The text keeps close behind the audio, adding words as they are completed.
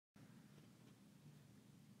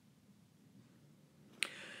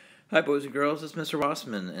Hi boys and girls, it's Mr.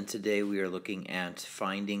 Wasemann, and today we are looking at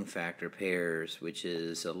finding factor pairs, which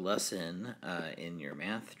is a lesson in your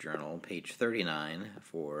math journal, page 39,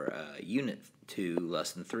 for Unit 2,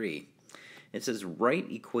 Lesson 3. It says, write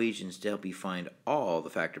equations to help you find all the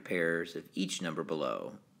factor pairs of each number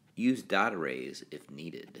below. Use dot arrays if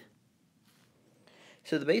needed.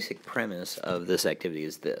 So the basic premise of this activity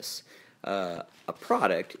is this. A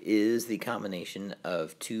product is the combination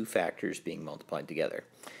of two factors being multiplied together.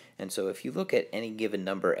 And so if you look at any given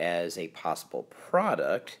number as a possible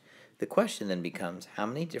product, the question then becomes, how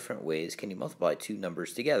many different ways can you multiply two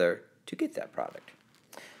numbers together to get that product?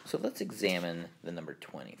 So let's examine the number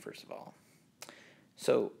 20 first of all.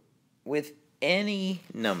 So with any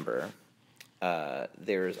number,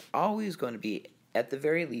 there's always going to be, at the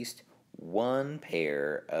very least, one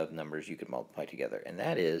pair of numbers you can multiply together, and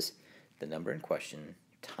that is the number in question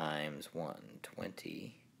times 1.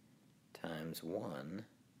 20 times 1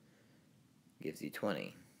 gives you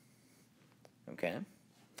 20. Okay?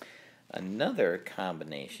 Another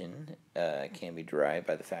combination can be derived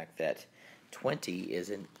by the fact that 20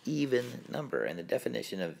 is an even number, and the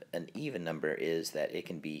definition of an even number is that it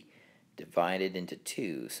can be divided into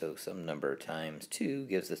 2, so some number times 2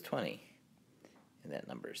 gives us 20, and that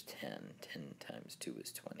number is 10. 10 times 2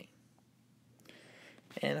 is 20.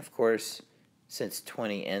 And of course, since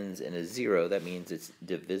 20 ends in a 0, that means it's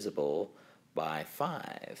divisible by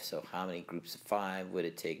 5. So how many groups of 5 would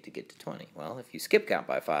it take to get to 20? Well, if you skip count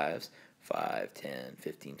by 5s, 5, 10,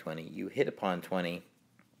 15, 20, you hit upon 20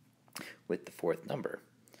 with the fourth number,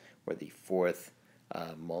 or the fourth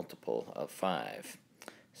multiple of 5.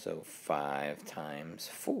 So 5 times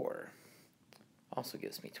 4 also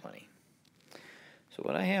gives me 20. So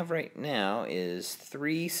what I have right now is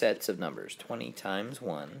 3 sets of numbers, 20 times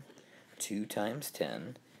 1, 2 times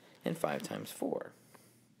 10, and 5 times 4.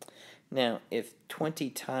 Now, if 20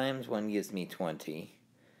 times 1 gives me 20,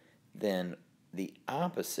 then the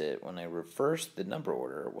opposite, when I reverse the number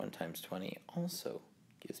order, 1 times 20 also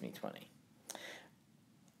gives me 20.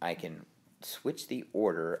 I can switch the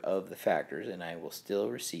order of the factors, and I will still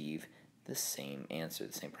receive the same answer,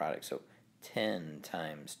 the same product. So 10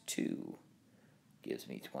 times 2 gives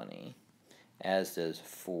me 20, as does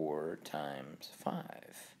 4 times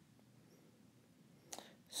 5.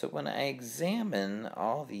 So when I examine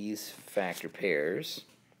all these factor pairs,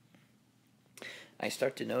 I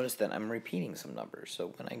start to notice that I'm repeating some numbers.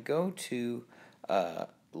 So when I go to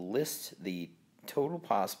list the total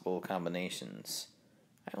possible combinations,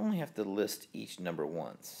 I only have to list each number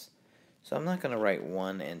once. So I'm not going to write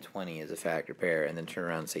 1 and 20 as a factor pair and then turn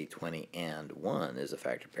around and say 20 and 1 is a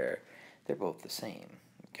factor pair. They're both the same,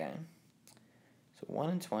 okay? So 1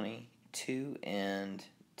 and 20, 2 and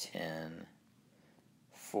 10,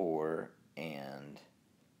 4 and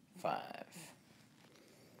 5.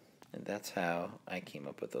 And that's how I came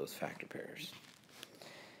up with those factor pairs.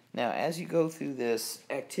 Now, as you go through this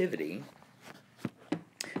activity,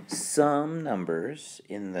 some numbers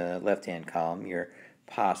in the left-hand column, your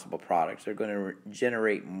possible products, are going to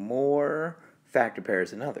generate more factor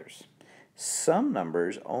pairs than others. Some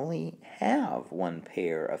numbers only have one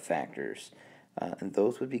pair of factors, and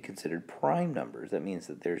those would be considered prime numbers. That means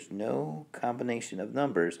that there's no combination of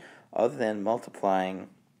numbers other than multiplying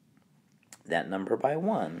that number by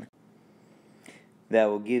 1 that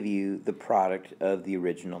will give you the product of the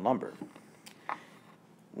original number.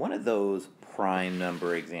 One of those prime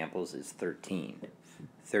number examples is 13.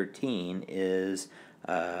 13 is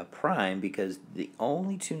prime because the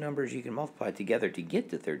only two numbers you can multiply together to get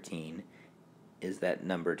to 13 is that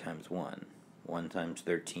number times 1. 1 times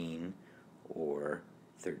 13, or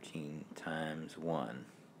 13 times 1.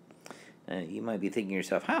 Now, you might be thinking to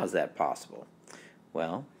yourself, how is that possible?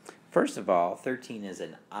 Well, first of all, 13 is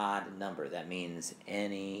an odd number. That means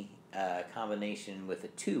any combination with a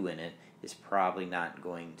 2 in it is probably not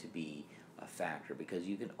going to be a factor, because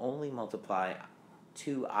you can only multiply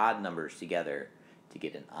two odd numbers together to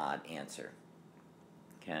get an odd answer.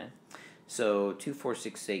 Okay? So 2, 4,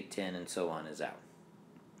 6, 8, 10, and so on is out.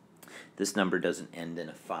 This number doesn't end in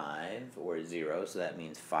a 5 or a 0, so that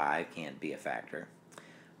means 5 can't be a factor.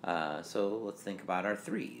 So let's think about our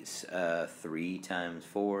 3s. 3 times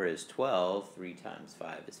 4 is 12. 3 times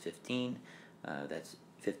 5 is 15. That's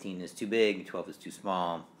 15 is too big. 12 is too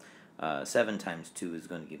small. 7 times 2 is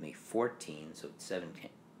going to give me 14, so 7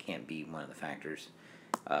 can't be one of the factors.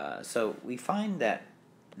 So we find that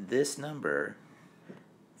this number,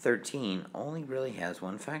 13, only really has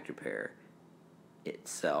one factor pair,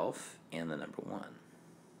 itself and the number 1.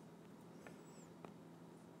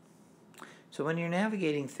 So when you're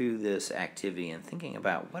navigating through this activity and thinking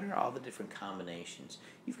about what are all the different combinations,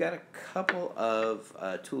 you've got a couple of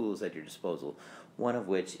tools at your disposal, one of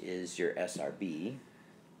which is your SRB.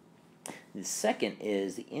 The second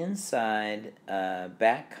is the inside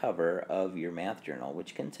back cover of your math journal,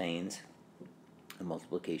 which contains a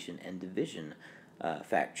multiplication and division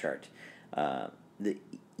fact chart. The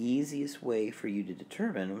easiest way for you to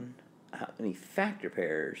determine how many factor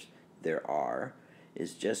pairs there are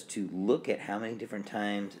is just to look at how many different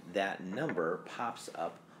times that number pops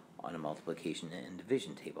up on a multiplication and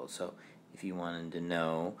division table. So if you wanted to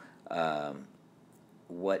know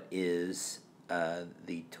what is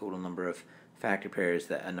the total number of factor pairs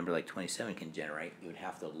that a number like 27 can generate, you would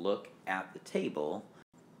have to look at the table,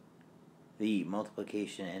 the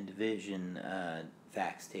multiplication and division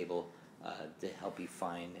facts table, to help you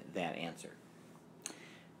find that answer.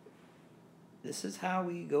 This is how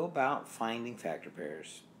we go about finding factor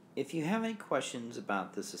pairs. If you have any questions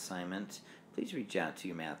about this assignment, please reach out to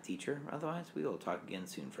your math teacher. Otherwise, we will talk again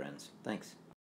soon, friends. Thanks.